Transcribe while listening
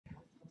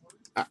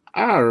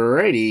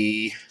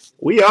Alrighty.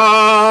 We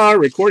are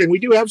recording. We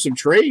do have some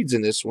trades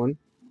in this one.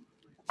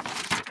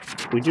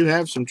 We do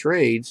have some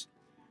trades.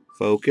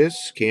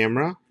 Focus,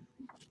 camera.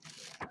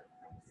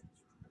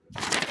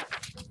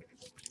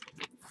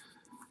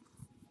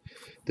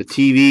 The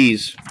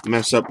TVs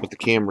mess up with the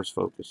camera's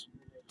focus.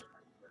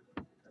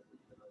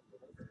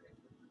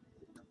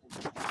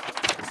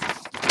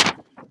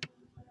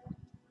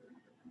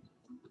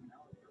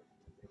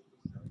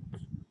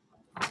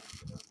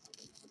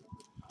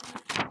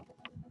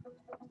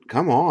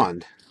 Come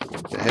on.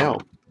 What the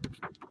hell?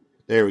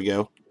 There we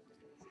go.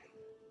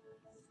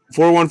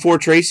 414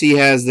 Tracy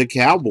has the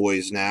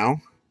Cowboys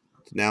now.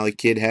 Denali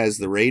Kid has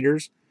the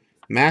Raiders.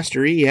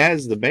 Master E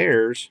has the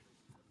Bears.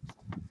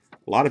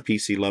 A lot of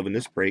PC love in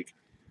this break.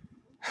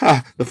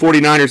 Ha, the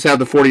 49ers have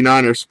the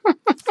 49ers.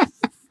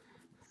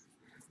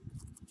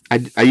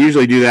 I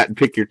usually do that and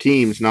pick your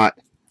teams, not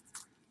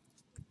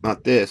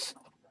this.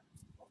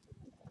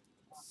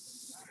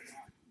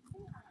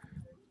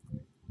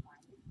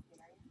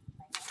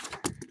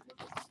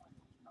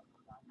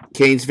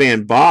 Canes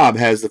fan Bob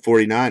has the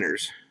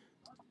 49ers.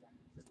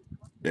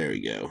 There we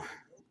go.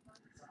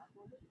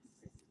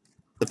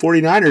 The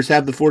 49ers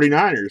have the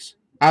 49ers.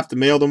 I have to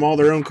mail them all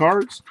their own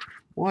cards?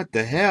 What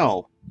the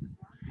hell?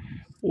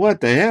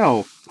 What the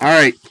hell? All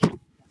right.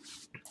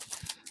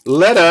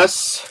 Let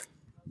us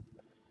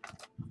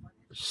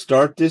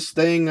start this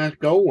thing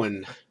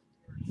going.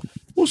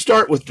 We'll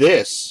start with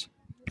this.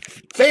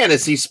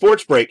 Fantasy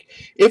Sports Break.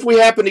 If we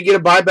happen to get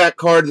a buyback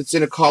card that's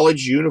in a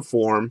college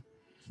uniform,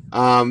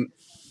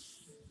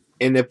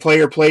 and the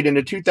player played in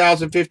the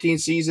 2015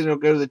 season, it'll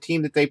go to the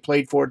team that they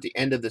played for at the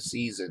end of the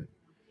season.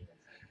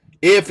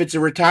 If it's a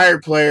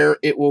retired player,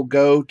 it will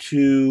go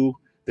to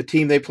the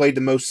team they played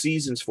the most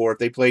seasons for. If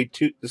they played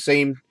the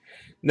same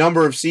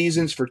number of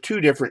seasons for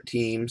two different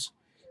teams,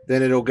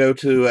 then it'll go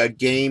to a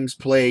games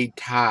played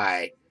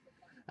tie.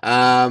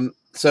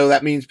 So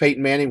that means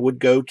Peyton Manning would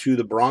go to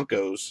the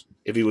Broncos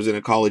if he was in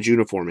a college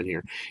uniform in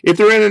here. If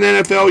they're in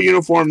an NFL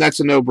uniform, that's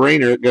a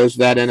no-brainer. It goes to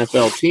that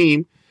NFL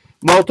team.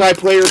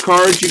 Multiplayer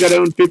cards, you got to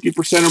own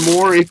 50% or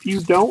more. If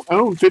you don't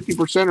own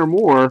 50% or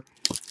more,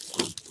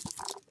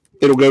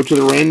 it'll go to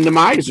the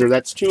randomizer.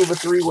 That's 2 of a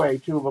 3-way,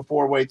 2 of a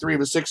 4-way, 3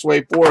 of a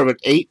 6-way, 4 of an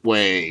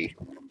 8-way,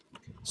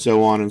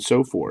 so on and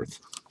so forth.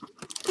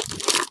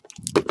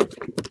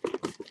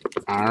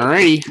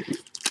 Alrighty.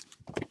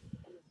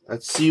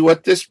 Let's see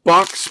what this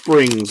box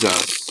brings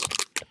us.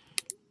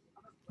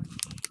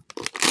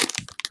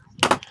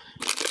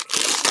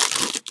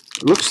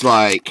 Looks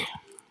like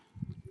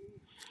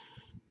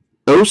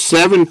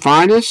 07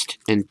 Finest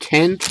and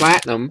 10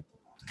 Platinum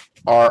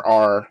are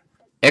our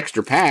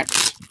extra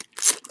packs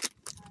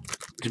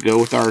to go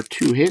with our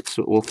 2 hits.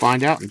 We'll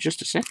find out in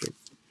just a second.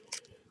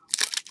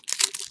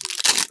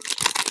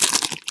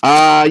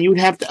 You'd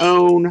have to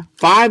own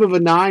 5 of a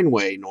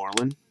 9-way,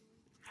 Norland.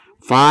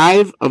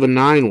 5 of a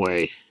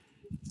 9-way.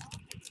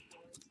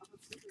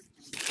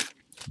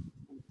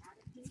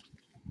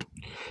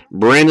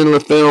 Brandon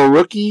LaFell,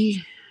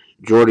 rookie.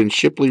 Jordan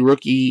Shipley,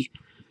 rookie.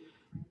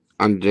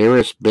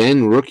 Andreas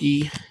Ben,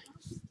 rookie.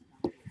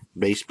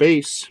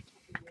 Base.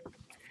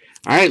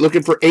 All right,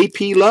 looking for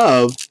AP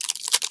Love.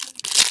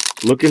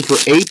 Looking for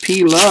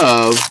AP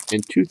Love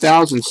in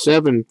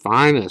 2007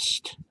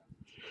 Finest.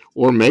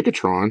 Or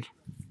Megatron.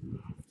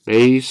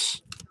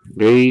 Base.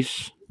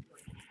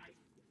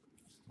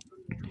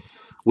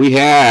 We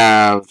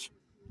have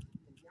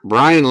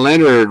Brian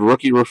Leonard,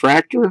 rookie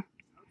refractor.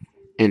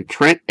 And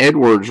Trent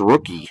Edwards,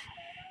 rookie.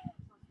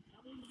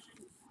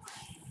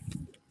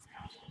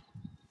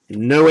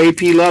 No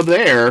AP Love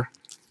there.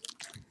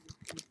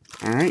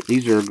 All right,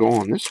 these are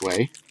going this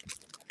way.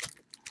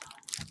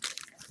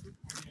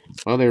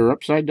 Well, they were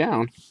upside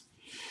down.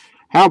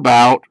 How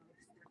about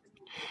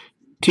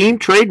Team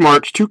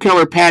Trademarks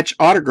 2-color patch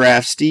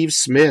autograph Steve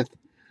Smith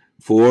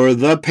for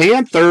the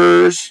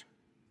Panthers.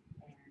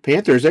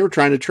 Panthers, they were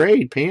trying to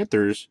trade.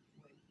 Panthers.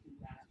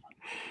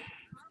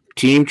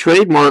 Team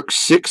Trademarks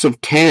 6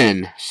 of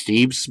 10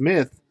 Steve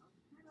Smith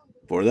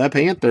for the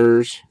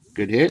Panthers.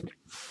 Good hit.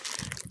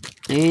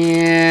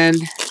 And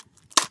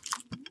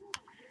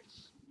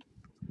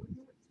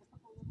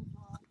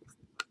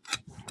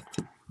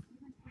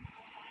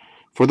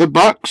for the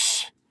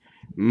Bucks,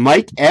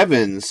 Mike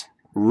Evans,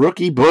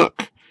 rookie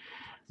book.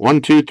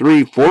 1, 2,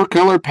 3,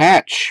 4-color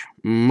patch.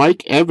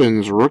 Mike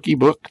Evans, rookie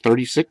book,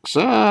 36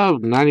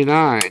 of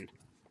 99.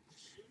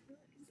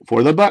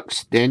 For the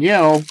Bucks,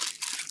 Danielle.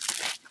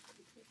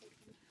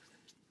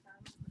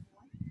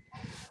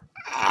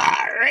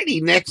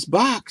 Alrighty, next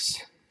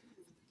box.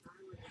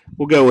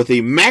 We'll go with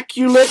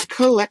Immaculate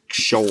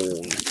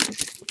Collection.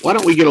 Why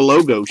don't we get a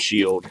logo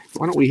shield?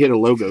 Why don't we hit a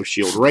logo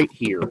shield right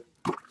here?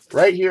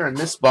 Right here in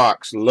this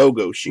box,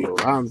 logo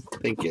shield. I'm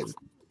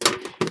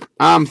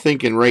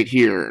thinking right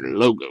here,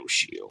 logo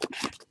shield.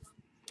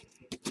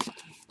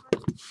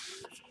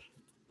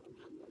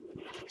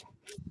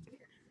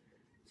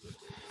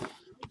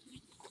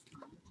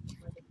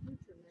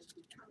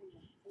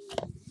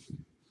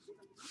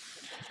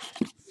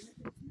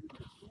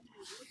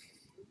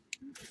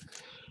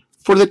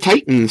 For the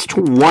Titans,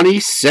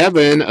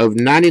 27 of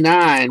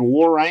 99,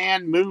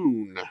 Warren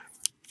Moon.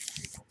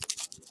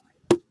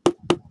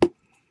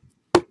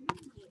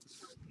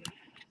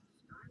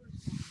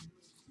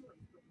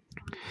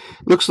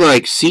 Looks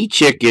like Sea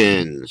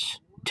Chickens,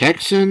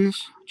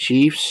 Texans,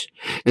 Chiefs,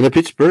 and the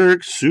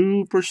Pittsburgh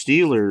Super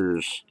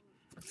Steelers.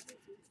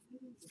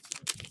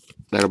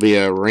 That'll be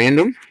a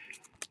random.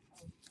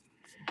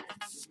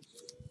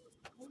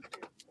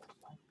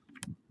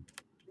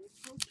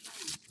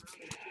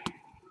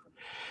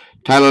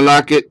 Tyler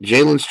Lockett,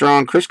 Jalen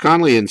Strong, Chris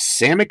Conley, and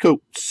Sammy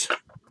Coates.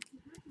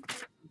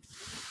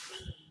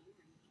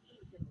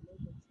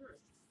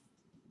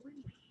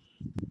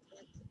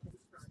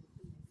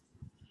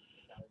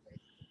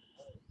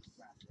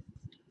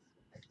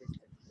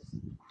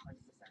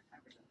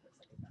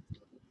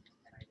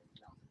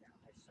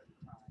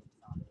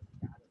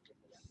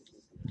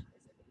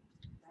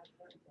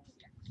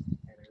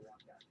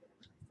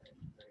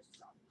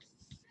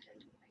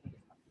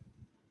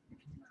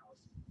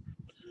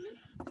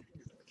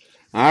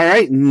 All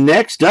right,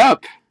 next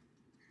up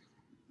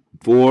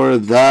for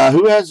the,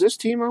 who has this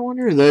team, I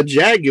wonder? The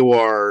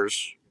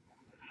Jaguars.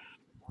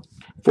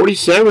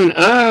 47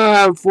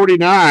 of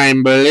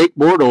 49, Blake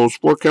Bortles,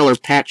 4-color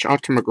patch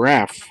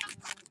autograph.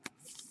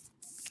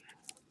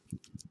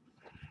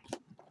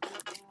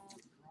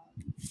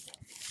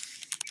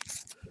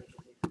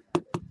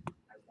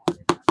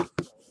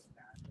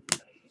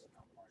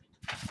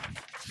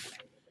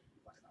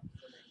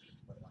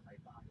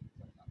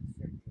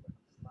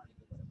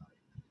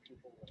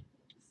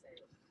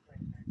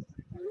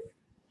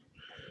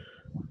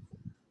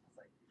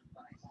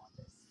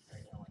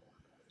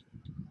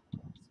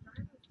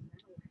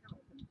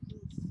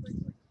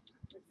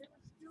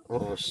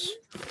 Oh,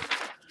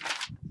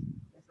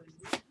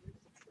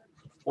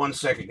 1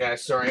 second,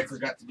 guys. Sorry, I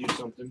forgot to do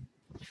something.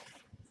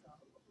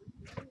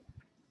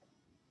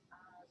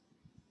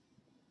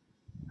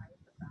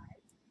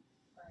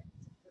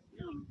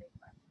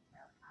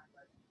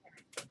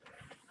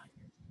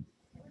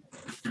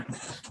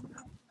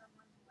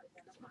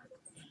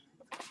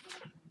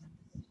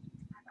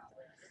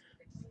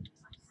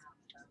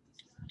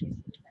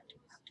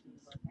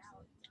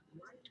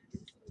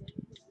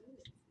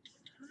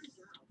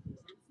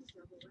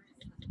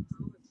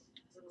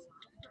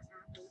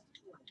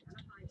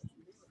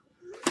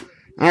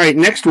 All right,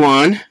 next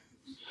one.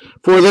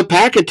 For the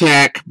Pack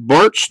Attack,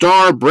 Bart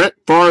Starr, Brett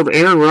Favre,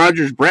 Aaron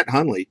Rodgers, Brett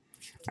Hundley.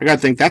 I got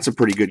to think that's a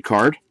pretty good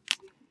card.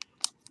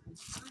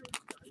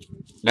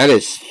 That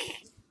is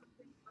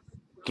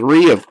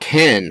 3 of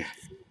 10.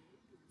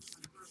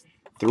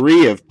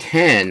 3 of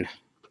 10.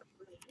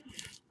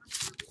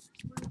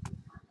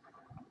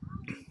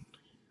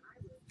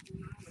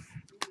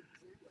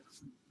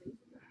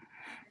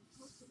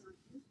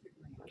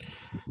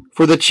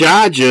 For the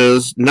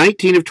Chargers,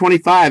 19 of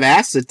 25,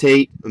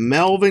 acetate,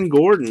 Melvin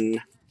Gordon.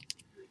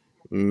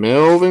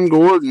 Melvin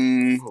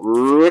Gordon,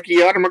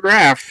 rookie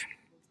autograph.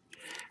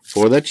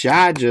 For the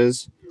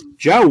Chargers,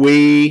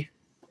 Joey.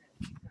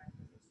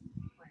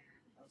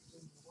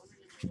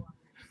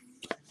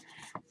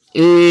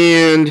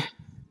 And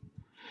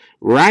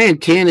Ryan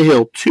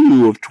Tannehill,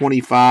 2 of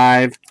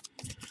 25.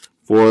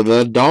 For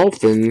the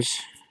Dolphins,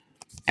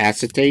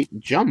 acetate,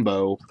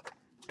 jumbo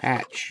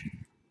patch.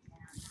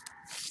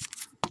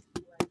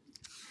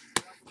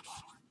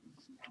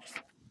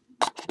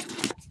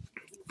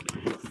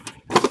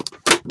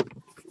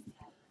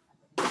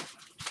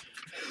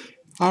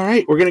 All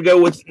right, we're going to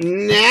go with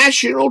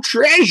National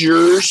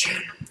Treasures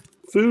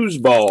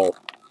Foosball.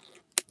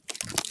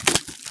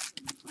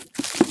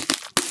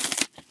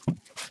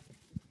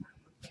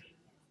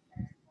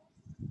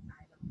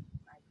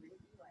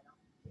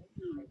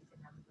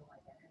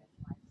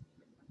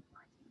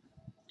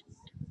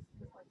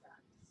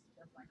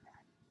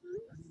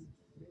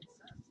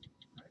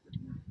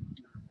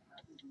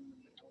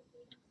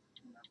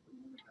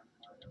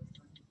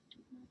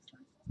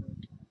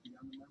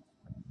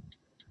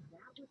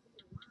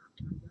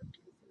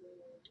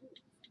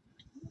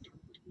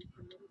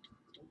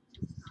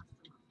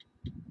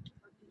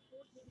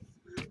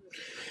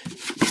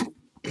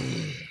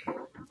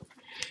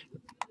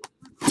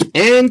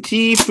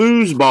 NT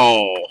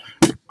Foosball.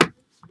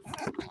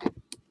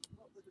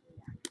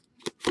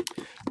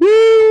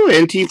 Woo!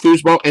 NT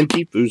Foosball,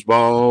 NT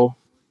Foosball.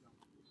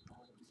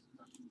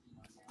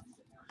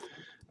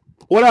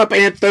 What up,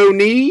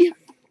 Anthony?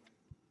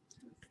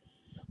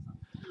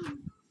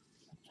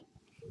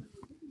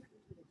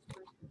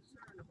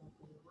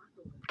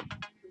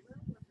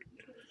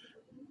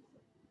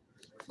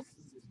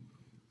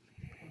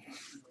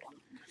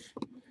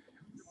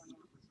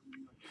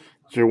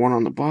 Is there one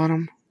on the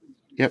bottom?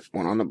 Yep,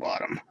 one on the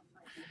bottom.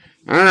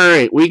 All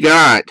right, we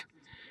got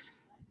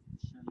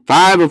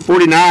 5 of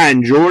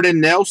 49,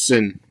 Jordan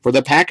Nelson for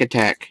the Pack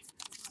Attack.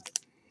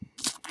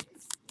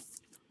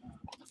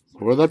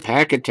 For the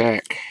Pack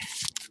Attack.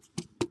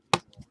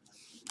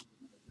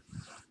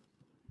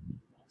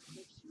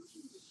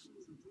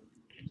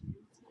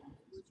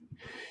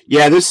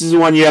 Yeah, this is the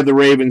one you have the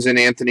Ravens in,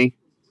 Anthony.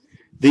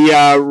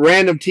 The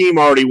random team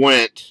already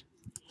went.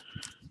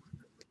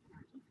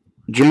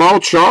 Jamal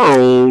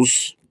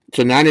Charles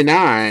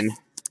 /99.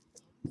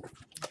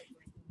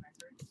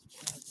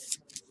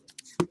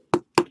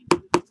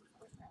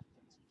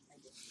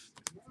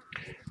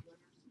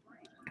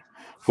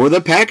 For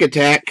the Pack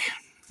Attack,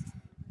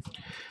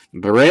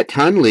 Brett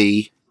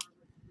Hundley,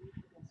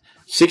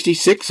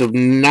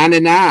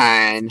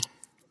 66/99.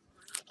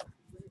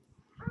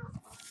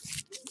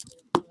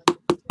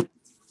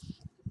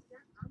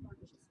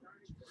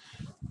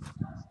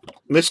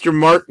 Mr.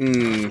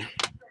 Martin,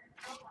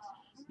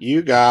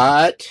 you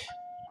got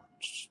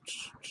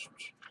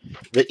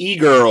the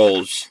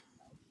E-Girls.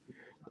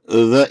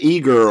 The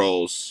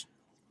E-Girls.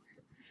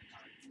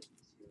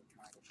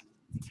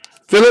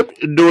 Philip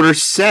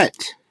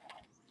Dorsett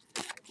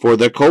for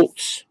the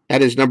Colts.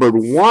 That is numbered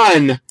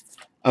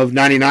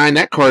 1/99.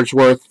 That card's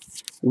worth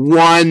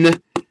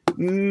 $1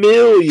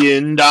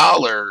 million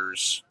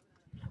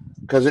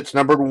because it's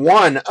numbered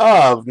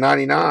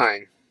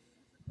 1/99.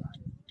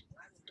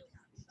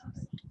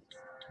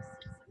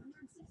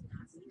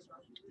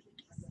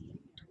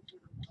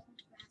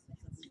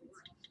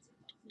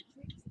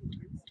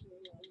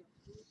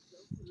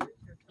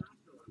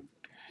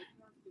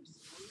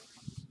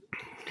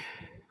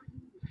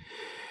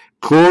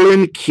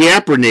 Colin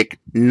Kaepernick,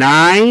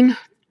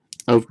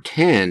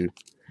 9/10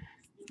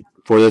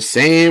 for the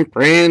San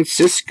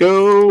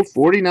Francisco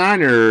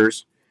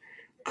 49ers.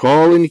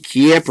 Colin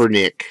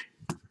Kaepernick.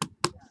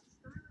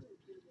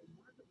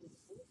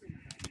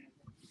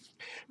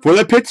 For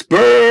the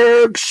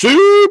Pittsburgh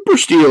Super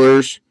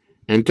Steelers,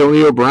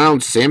 Antonio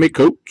Brown, Sammy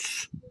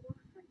Coates.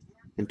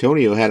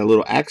 Antonio had a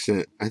little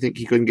accident. I think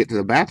he couldn't get to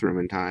the bathroom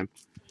in time.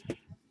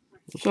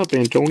 What's up,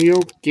 Antonio?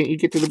 Can't you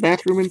get to the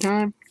bathroom in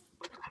time?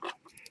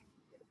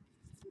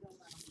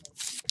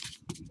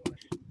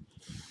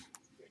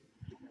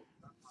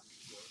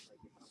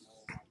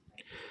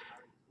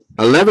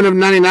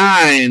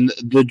 $11/99.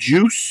 The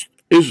juice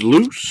is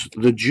loose.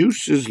 The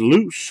juice is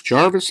loose.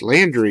 Jarvis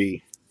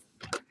Landry.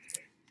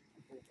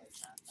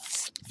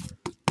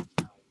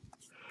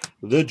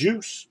 The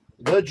juice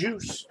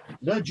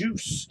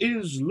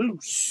is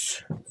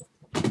loose.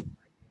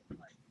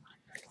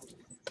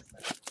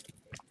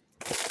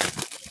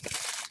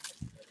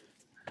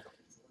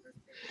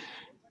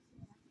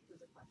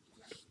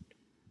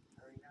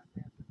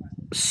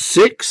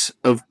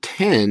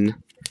 $6/10.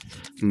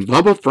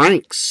 Bubba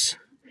Franks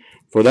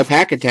for the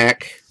Pack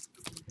Attack.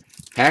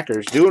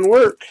 Packers doing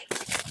work.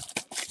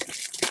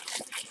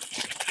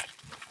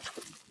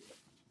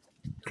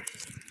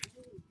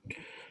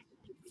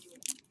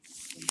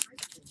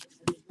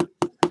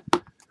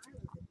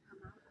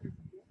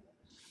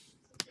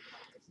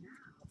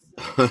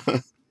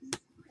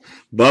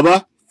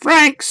 Bubba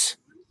Franks.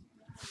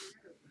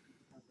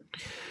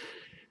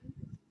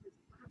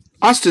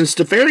 Austin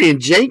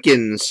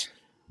Seferian-Jenkins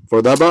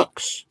for the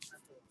Bucks.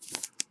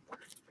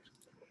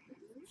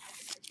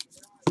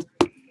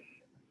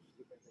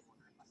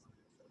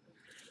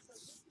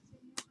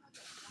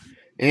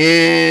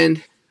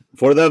 And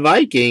for the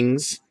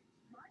Vikings,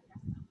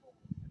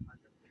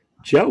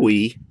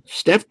 Joey,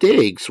 Steph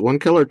Diggs, 1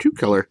 color, 2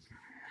 color.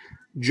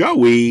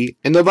 Joey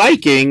and the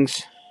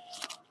Vikings.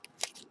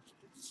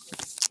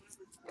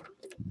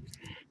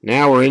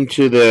 Now we're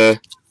into the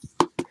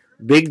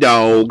big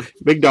dog.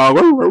 Big dog.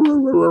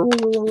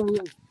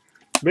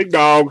 Big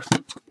dog.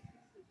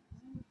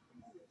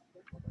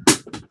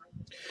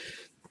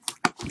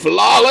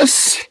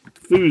 Flawless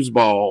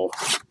foosball.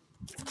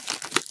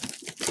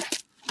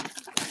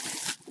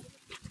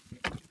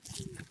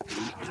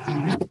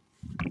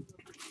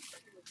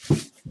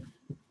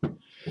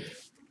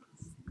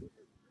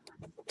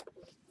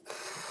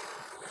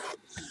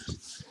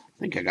 I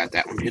think I got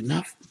that one good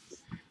enough.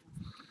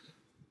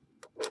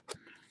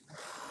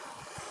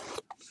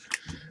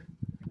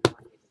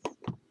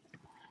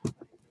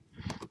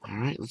 All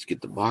right, let's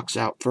get the box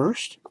out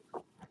first.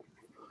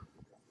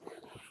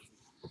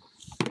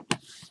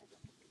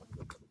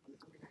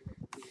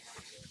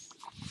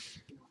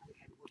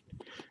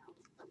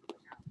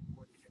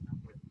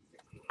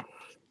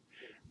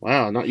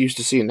 Wow, not used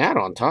to seeing that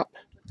on top.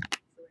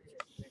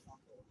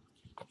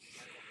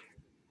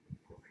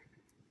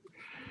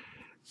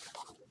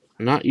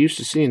 Not used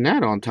to seeing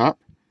that on top.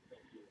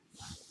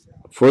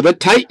 For the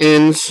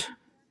Titans,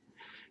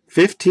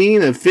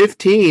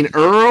 15/15,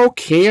 Earl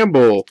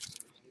Campbell.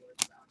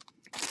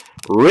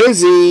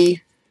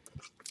 Rizzy.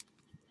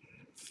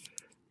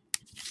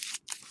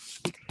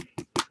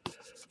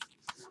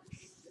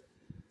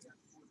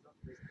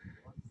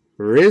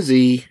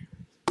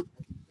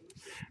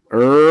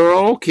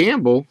 Earl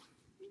Campbell.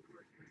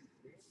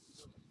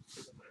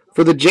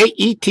 For the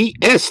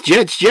Jets,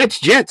 Jets,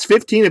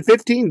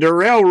 15/15,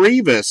 Darrelle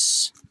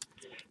Revis.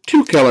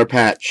 2 color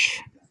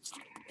patch.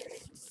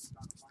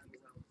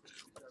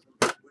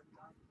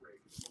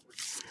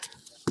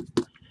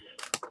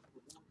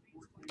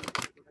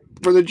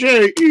 For the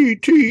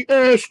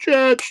Jets,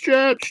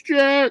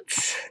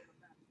 Jets.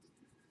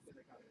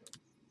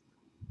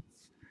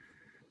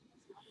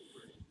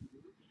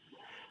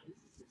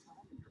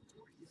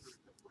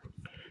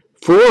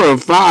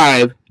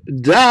 4/5,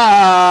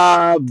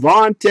 Devontae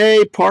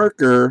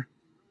Parker.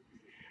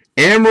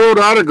 Emerald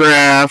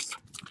autograph.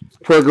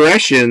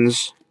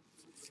 Progressions.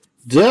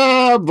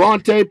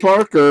 Devontae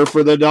Parker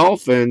for the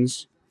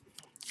Dolphins.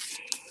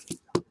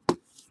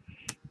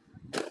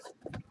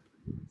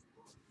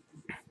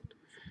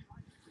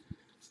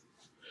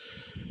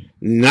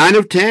 Nine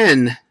of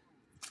 10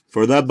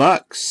 for the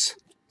Bucks.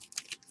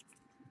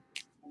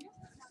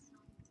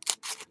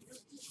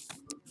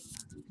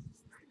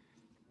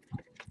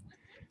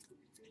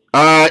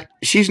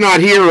 She's not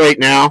here right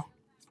now.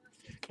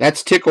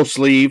 That's Tickle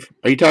Sleeve.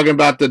 Are you talking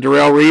about the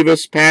Darrelle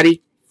Revis,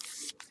 Patty?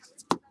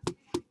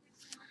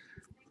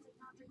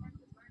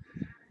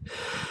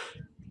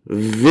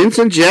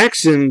 Vincent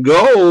Jackson,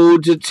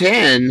 gold to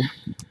 10.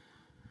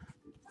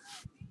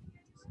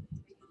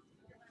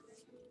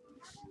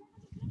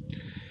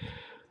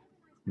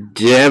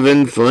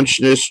 Devin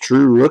Funchess,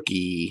 true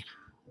rookie.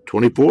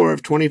 24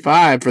 of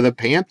 25 for the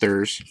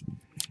Panthers.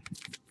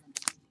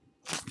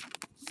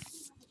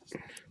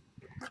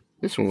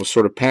 This one was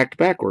sort of packed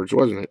backwards,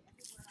 wasn't it?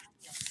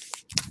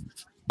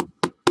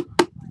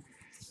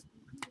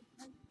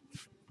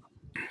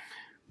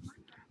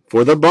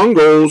 For the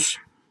Bungles,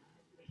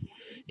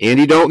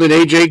 Andy Dalton and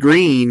A.J.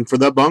 Green for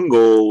the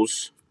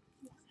Bungles.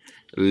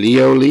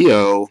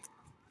 Leo.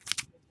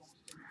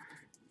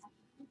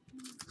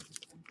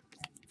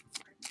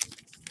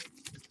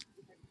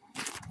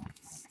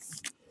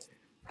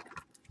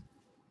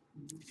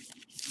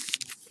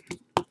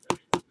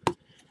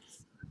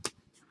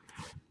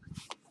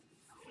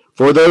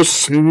 For those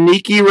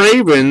sneaky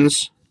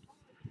Ravens,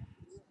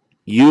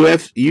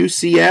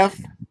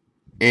 UCF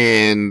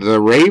and the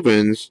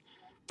Ravens,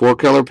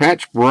 4-color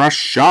patch,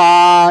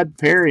 Rashad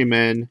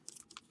Perryman.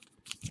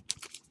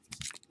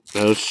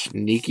 Those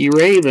sneaky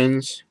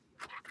Ravens.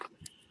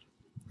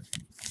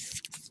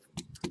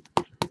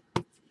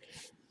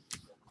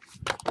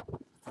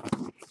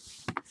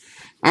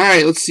 All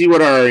right, let's see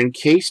what our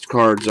encased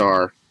cards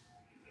are.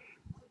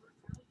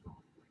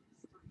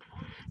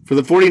 For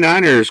the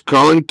 49ers,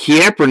 Colin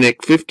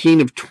Kaepernick, 15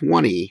 of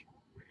 20.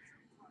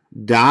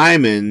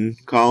 Diamond,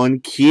 Colin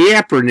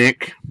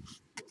Kaepernick.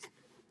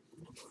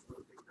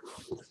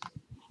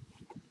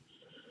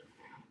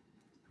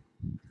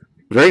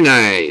 Very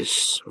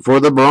nice. For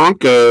the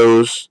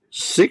Broncos,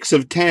 6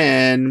 of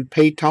 10,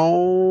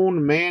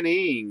 Peyton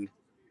Manning.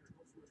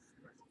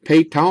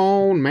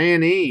 Peyton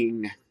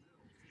Manning.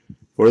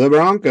 For the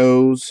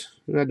Broncos.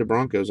 Who had the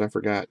Broncos? I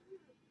forgot.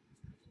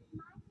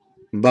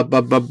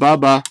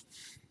 Bubba.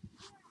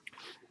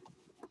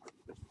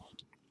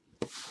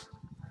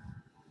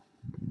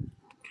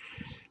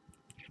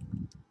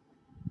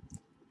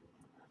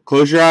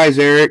 Close your eyes,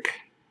 Eric.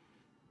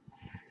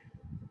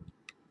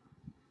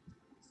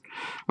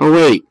 Oh,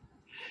 wait.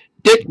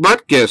 Dick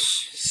Butkus,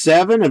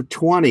 7 of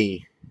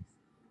 20.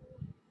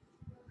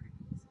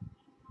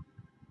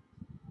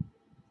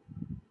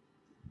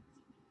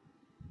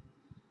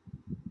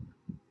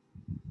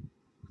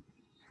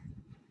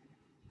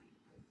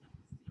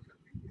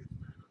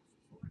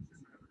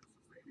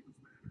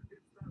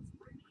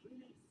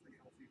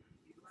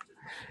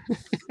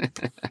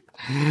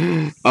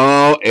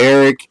 Oh,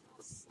 Eric.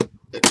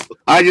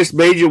 I just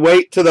made you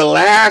wait to the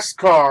last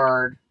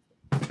card.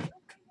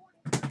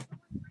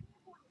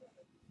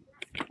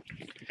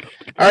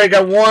 All right,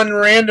 got one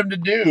random to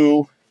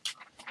do.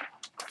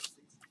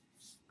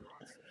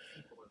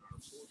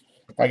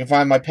 If I can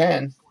find my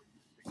pen,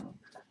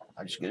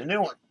 I'll just get a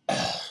new one.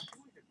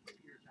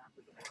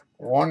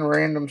 One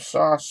random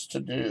sauce to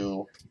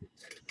do.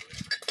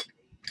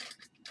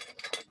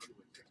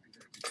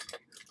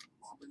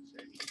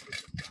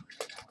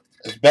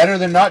 It's better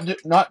than not.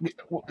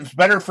 It's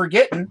better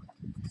forgetting.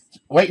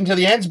 Wait until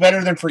the end's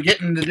better than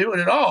forgetting to do it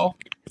at all.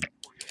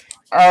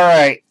 All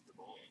right.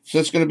 So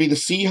it's going to be the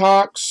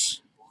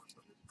Seahawks,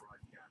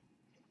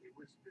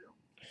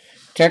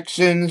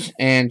 Texans,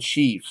 and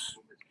Chiefs.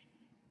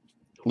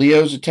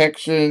 Leo's the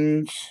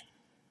Texans.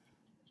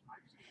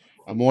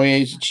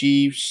 Amoye's the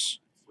Chiefs.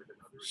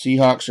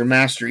 Seahawks are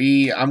Master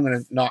E. I'm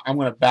gonna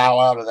bow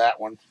out of that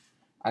one.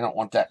 I don't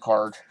want that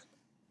card.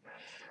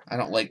 I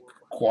don't like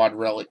quad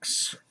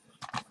relics.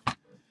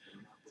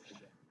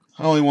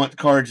 I only want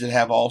cards that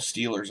have all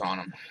Steelers on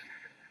them.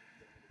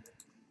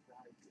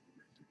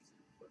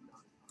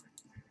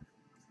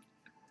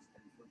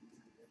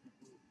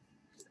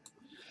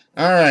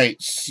 All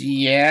right,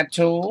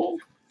 Seattle,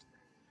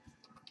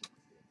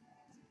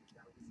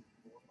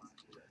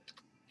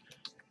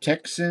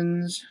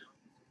 Texans,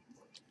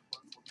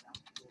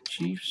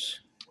 Chiefs.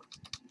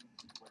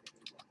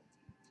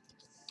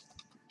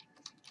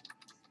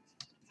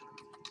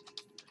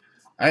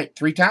 All right,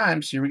 3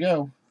 times. Here we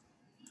go.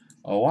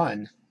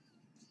 1,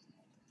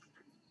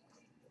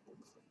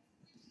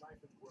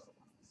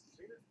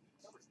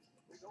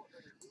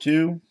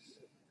 2,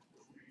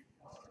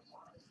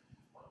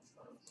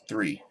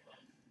 3.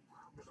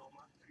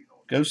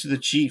 Goes to the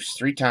Chiefs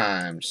 3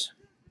 times.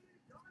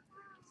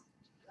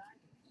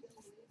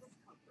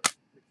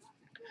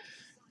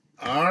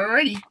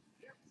 Alrighty.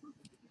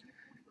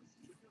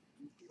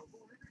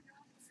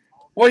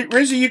 Well,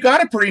 Rizzy, you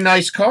got a pretty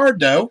nice card,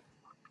 though.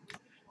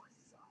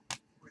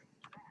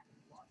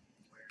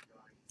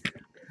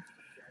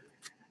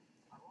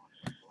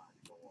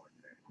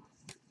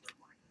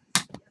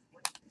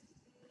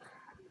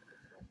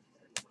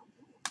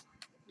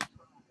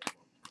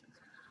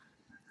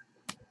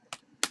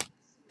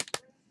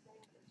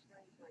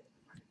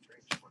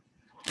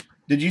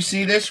 Did you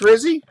see this,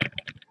 Rizzy?